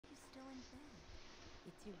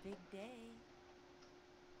It's your big day.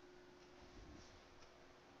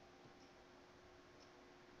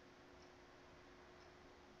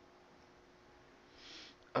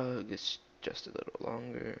 It's just a little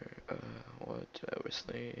longer. What? I was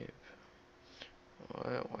asleep.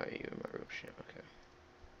 Why are you in my room? Shit, okay.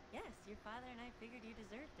 Yes, your father and I figured you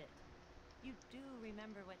deserved it. You do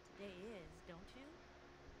remember what today is, don't you?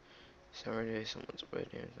 Saturday, someone's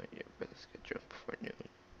wedding. Like, yeah, but let's get drunk before noon.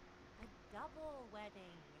 A double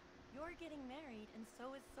wedding. You're getting married, and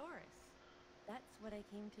so is Saurus. That's what I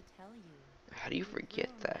came to tell you. How do you Your forget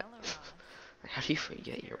groom, that? Elaros. How do you He's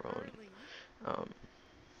forget your here own early. um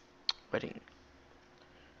wedding?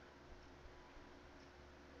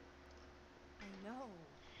 I know.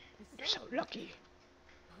 You're You're so so lucky. lucky.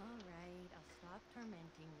 All right, I'll stop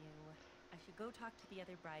tormenting you. I should go talk to the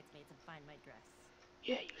other bridesmaids and find my dress.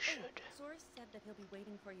 Yeah, you Oh, should. Saurus said that he'll be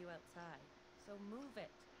waiting for you outside, so move it.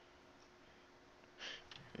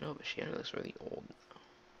 No, but Shannon looks really old now.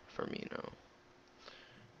 For me now.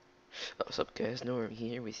 Oh, what's up, guys? No, I'm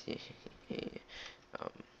here with you. um,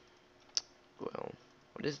 well,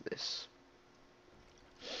 what is this?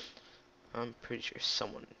 I'm pretty sure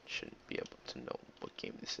someone should be able to know what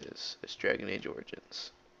game this is. It's DragonAge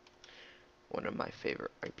Origins. One of my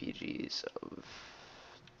favorite RPGs of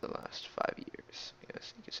the last 5 years, I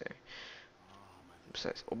guess you could say.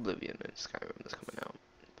 Besides Oblivion and Skyrim that's coming out.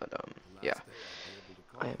 But, yeah.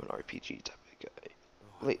 I am an RPG type of guy.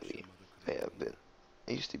 Lately, I have been.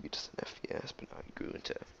 I used to be just an FPS, but now I grew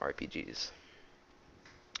into RPGs.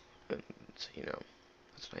 And, you know,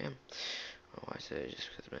 that's what I am. Oh, I said it just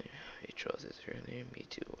because my HLS is earlier. Me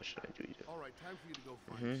too. What should I do? All right, time for you to go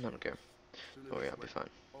find I don't care. Don't worry, I'll be fine.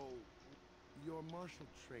 Oh, your martial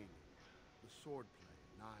training, the sword play,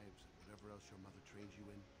 knives, and whatever else your mother trains you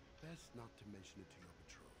in, best not to mention it to your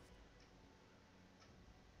betrothed.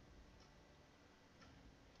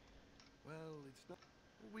 Well, it's not.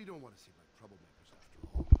 We don't want to seem like troublemakers after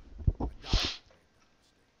all. I doubt you may have done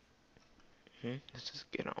a mistake. Let's just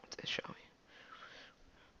get on with this, shall we?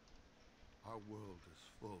 Our world is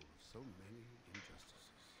full of so many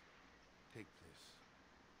injustices. Take this.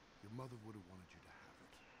 Your mother would have wanted you to have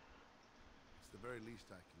it. It's the very least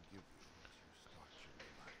I can give you as you start your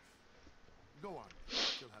new life. Go on. You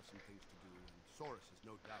still have some things to do, and Saurus is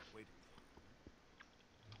no doubt waiting for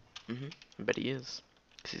you. I bet he is.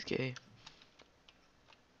 'Cause he's gay.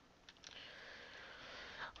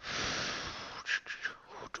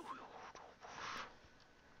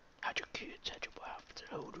 Had your kids, had your wife,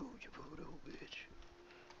 how do you voodoo bitch?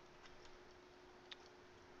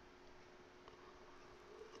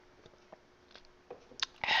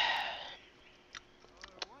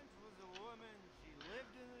 Once was a woman, she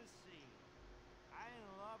lived in the sea. I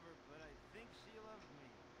didn't love her, but I think she loved me.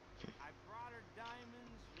 I brought her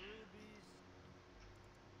diamonds, rubies.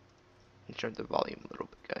 Turn the volume a little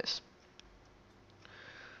bit, guys.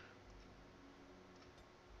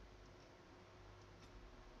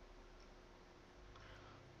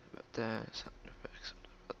 About that, sound effects,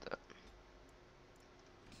 something about that.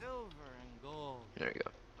 Silver and gold. There you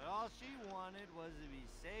go. But all she wanted was to be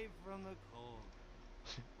saved from the cold.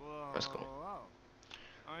 Whoa, That's cool. whoa.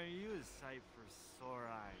 Aren't you a sight for sore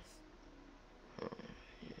eyes?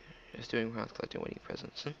 Yeah. Just doing rounds collecting wedding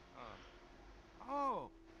presents. Oh,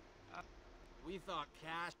 we thought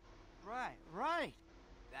cash. Right, right.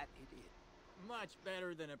 That it is. Much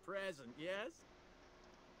better than a present, yes?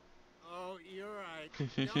 Oh, you're right.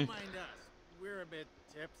 Don't mind us. We're a bit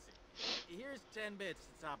tipsy. Here's 10 bits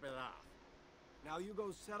to top it off. Now you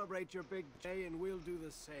go celebrate your big day, and we'll do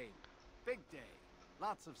the same. Big day.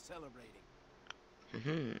 Lots of celebrating.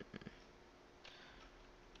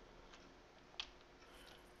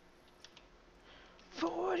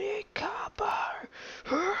 40 copper!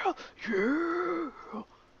 Yeah!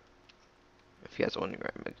 If you guys are wondering,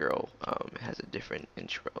 right, my girl has a different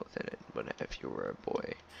intro than it would if you were a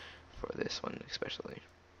boy for this one especially.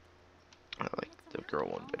 I like the girl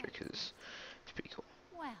one better because it's pretty cool.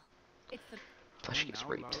 Well, it's the... Plus she gets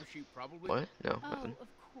raped. She probably... What? No, Oh, nothing. of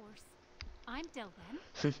course. I'm Delben,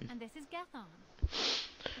 and this is Gethon.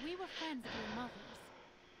 We were friends of your mother's.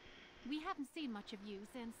 We haven't seen much of you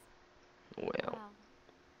since... Well,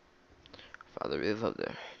 father really loved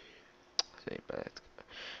her. Say back.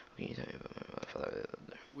 What can you tell me about my mother? Father really loved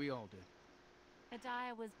her. We all did.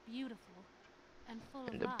 Adiah was beautiful and full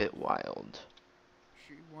of And a love. bit wild.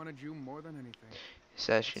 She wanted you more than anything.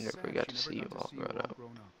 Sad she never got to see you all grown up.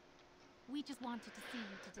 We just wanted to see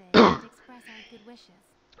you today and express our good wishes.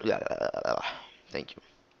 Thank you.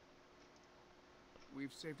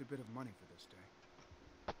 We've saved a bit of money for this day.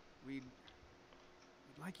 We'd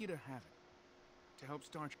like you to have it. To help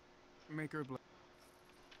start... Make her...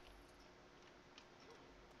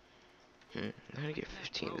 I'm gonna get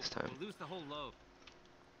 15 this time. We'll lose the whole load.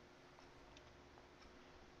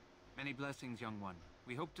 Many blessings, young one.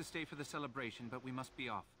 We hope to stay for the celebration, but we must be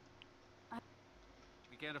off.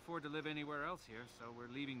 We can't afford to live anywhere else here, so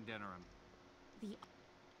we're leaving Denerim.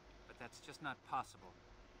 But that's just not possible.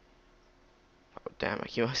 Oh damn, I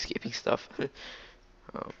keep on skipping stuff.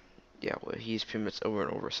 Yeah, well, he's pretty much over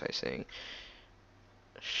and over saying,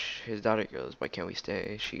 his daughter goes, why can't we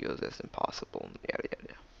stay? She goes, that's impossible, yada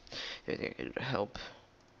yada. Anything I can do to help.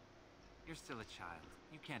 You're still a child.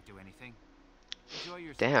 You can't do anything. Enjoy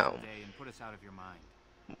your Damn. special day and put us out of your mind.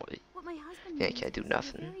 What my husband Yeah, I means can't do is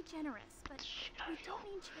nothing. you're very generous, but we don't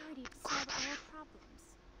need charity to solve our problems.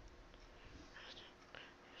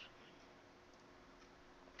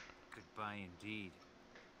 Goodbye indeed.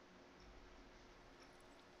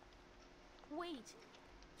 Wait,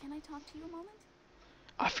 can I talk to you a moment?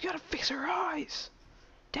 I forgot to fix her eyes.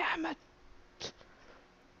 Damn it.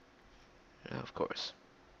 Of course.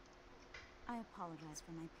 I apologize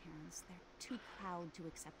for my parents. They're too proud to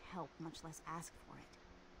accept help, much less ask for it.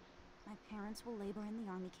 My parents will labor in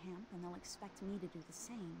the army camp, and they'll expect me to do the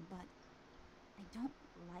same, but I don't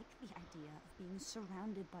like the idea of being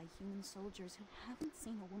surrounded by human soldiers who haven't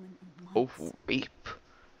seen a woman in Oh, months. rape.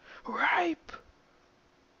 Rape.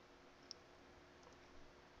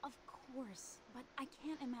 Of course, but I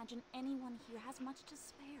can't imagine anyone here has much to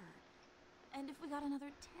spare. And if we got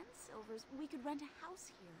another 10 silvers, we could rent a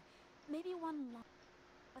house here. Maybe one lot.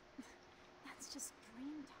 But that's just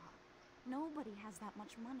dream talk. Nobody has that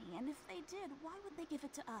much money, and if they did, why would they give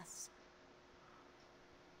it to us?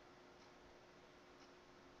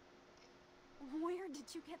 Where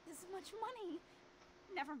did you get this much money?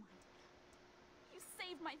 Never mind. You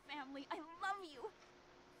saved my family. I love you.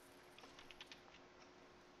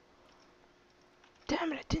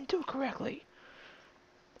 Damn it, I didn't do it correctly.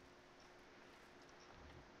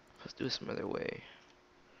 Let's do it some other way.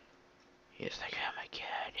 He's like, oh my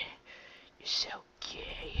god, you're so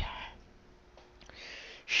gay.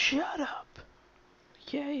 Shut up.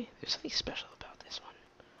 Yay, there's something special about this one.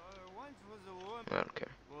 Once was a woman. I don't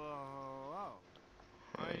care. Whoa.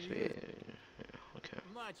 Alright, so yeah, okay.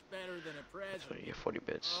 Much better than a present. So you get 40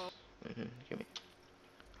 bits. Give me.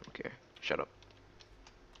 I don't care. Shut up.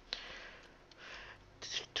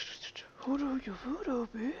 Hoodoo, you voodoo,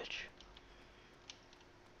 bitch.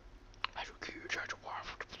 I don't care.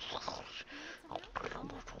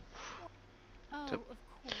 Oh, So- of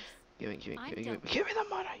course. Give me I'm the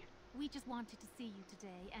money. We just wanted to see you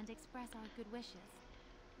today and express our good wishes.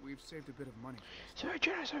 We've saved a bit of money for It's very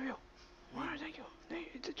generous of you. Wow, thank you.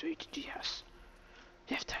 Yes.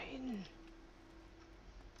 Left tighten.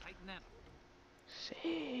 Tighten that.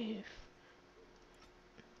 Save.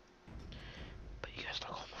 But you guys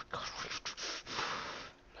like, oh my god.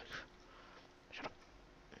 Like, shut up.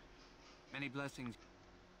 Many blessings.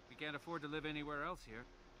 We can't afford to live anywhere else here,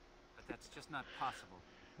 but that's just not possible.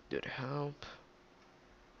 Do to help.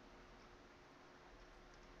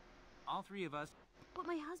 All three of us. What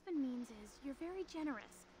my husband means is you're very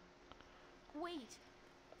generous. Wait,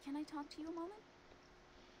 can I talk to you a moment?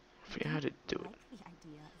 I forget how to do I it. like the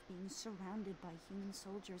idea of being surrounded by human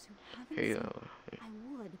soldiers who haven't Here you seen. go. I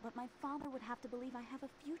would, but my father would have to believe I have a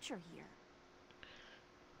future here.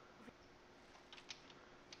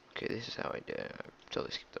 Okay, this is how I did it. I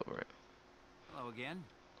totally skipped over it. Hello again.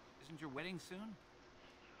 Isn't your wedding soon?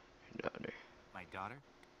 Your daughter. My daughter?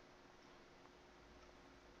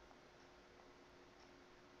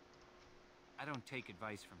 I don't take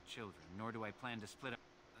advice from children, nor do I plan to split up.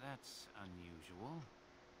 That's unusual.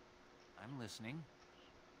 I'm listening.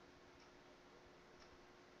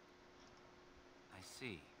 I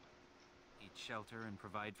see. Eat shelter and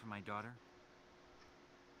provide for my daughter?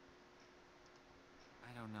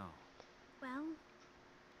 I don't know. Well,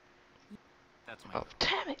 That's my Oh, girl.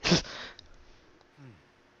 damn it!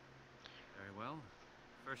 Very well.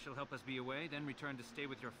 First she'll help us be away, then return to stay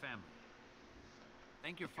with your family.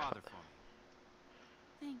 Thank your father for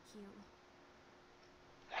me. thank you.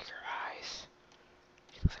 Like her eyes.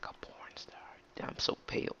 She looks like a porn star. Damn, I'm so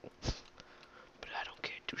pale. But I don't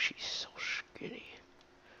care, dude. She's so skinny.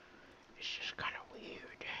 It's just kind of weird.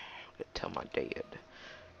 I'm gonna tell my dad.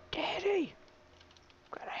 Daddy!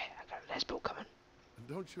 I got a lesbo coming. And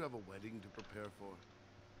don't you have a wedding to prepare for?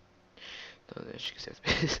 No, then she says,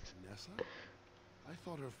 Nessa? I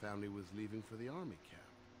thought her family was leaving for the army camp.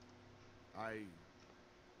 I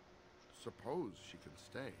suppose she can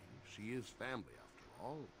stay. She is family after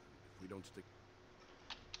all. If we don't stick...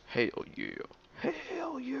 hell yeah.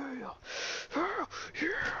 Hell yeah. Hell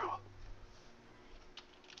yeah.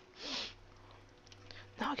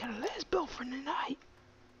 Now I got a lesbo for tonight.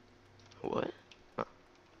 What?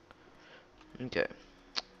 Okay.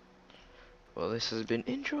 Well, this has been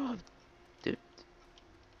intro of the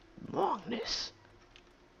longness.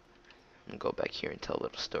 And go back here and tell a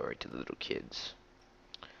little story to the little kids.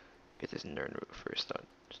 Get this nerd root first on.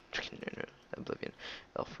 Oblivion.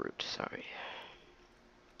 Elf root, sorry.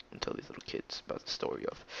 And tell these little kids about the story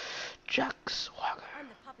of Jack Swagger. I'm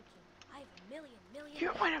the Puppet King. I have a million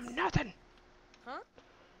You win him nothing! Huh?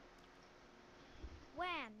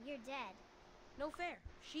 Wham, you're dead. No fair.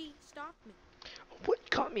 She stopped me. What? You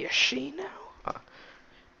call me a she now?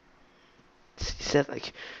 He said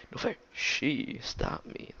like, no fair. She stopped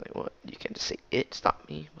me. Like what? You can't just say it stopped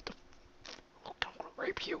me. What the? I'm gonna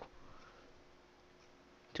rape you.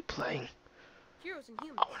 To playing. Heroes and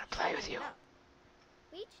humans. I wanna play with shaking you. it up.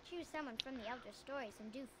 We each choose someone from the Elder Stories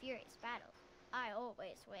and do furious battle. I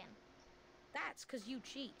always win. That's 'cause you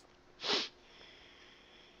cheat.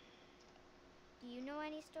 Do you know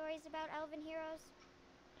any stories about elven heroes?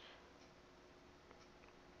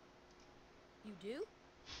 You do?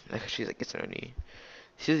 Like she's like gets on her knee.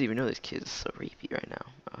 She doesn't even know this kid is so rapey right now.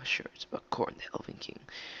 Oh sure, it's about Corn the Elven King.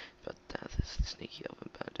 It's about this sneaky elven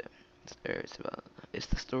bandit. It's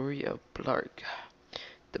the story of Blarg,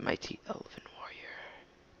 the mighty elven warrior.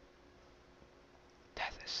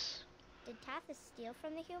 Tathis. Did Tathis steal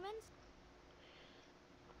from the humans?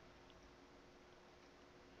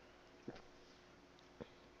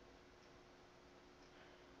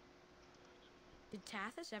 Did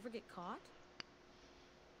Tathis ever get caught?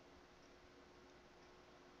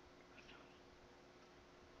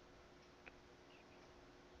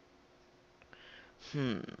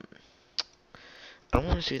 I don't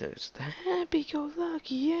want to see this. The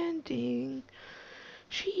happy-go-lucky ending.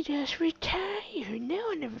 She just retired.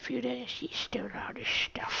 Now I never feel that she stole all this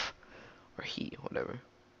stuff. Or he, whatever.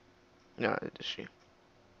 No, does she?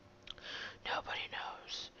 Nobody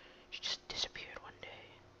knows. She just disappeared one day.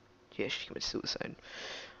 Yeah, she committed suicide.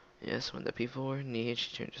 Yes, when the people were in need,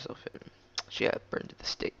 she turned herself in. She got burned at the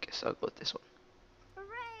stake, so I'll go with this one.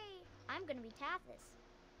 Hooray! I'm gonna be Tathis.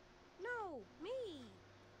 No, me.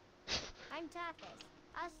 I'm Tathis.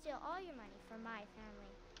 I'll steal all your money from my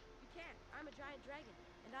family. You can't. I'm a giant dragon,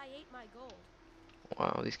 and I ate my gold.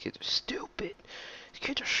 Wow, these kids are stupid. These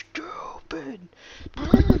kids are stupid.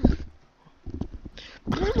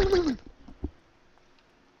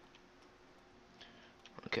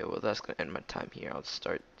 Okay, well that's gonna end my time here. I'll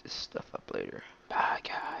start this stuff up later. Bye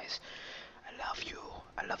guys. I love you.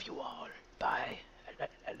 I love you all. Bye.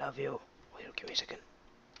 I love you. Wait, give me a second.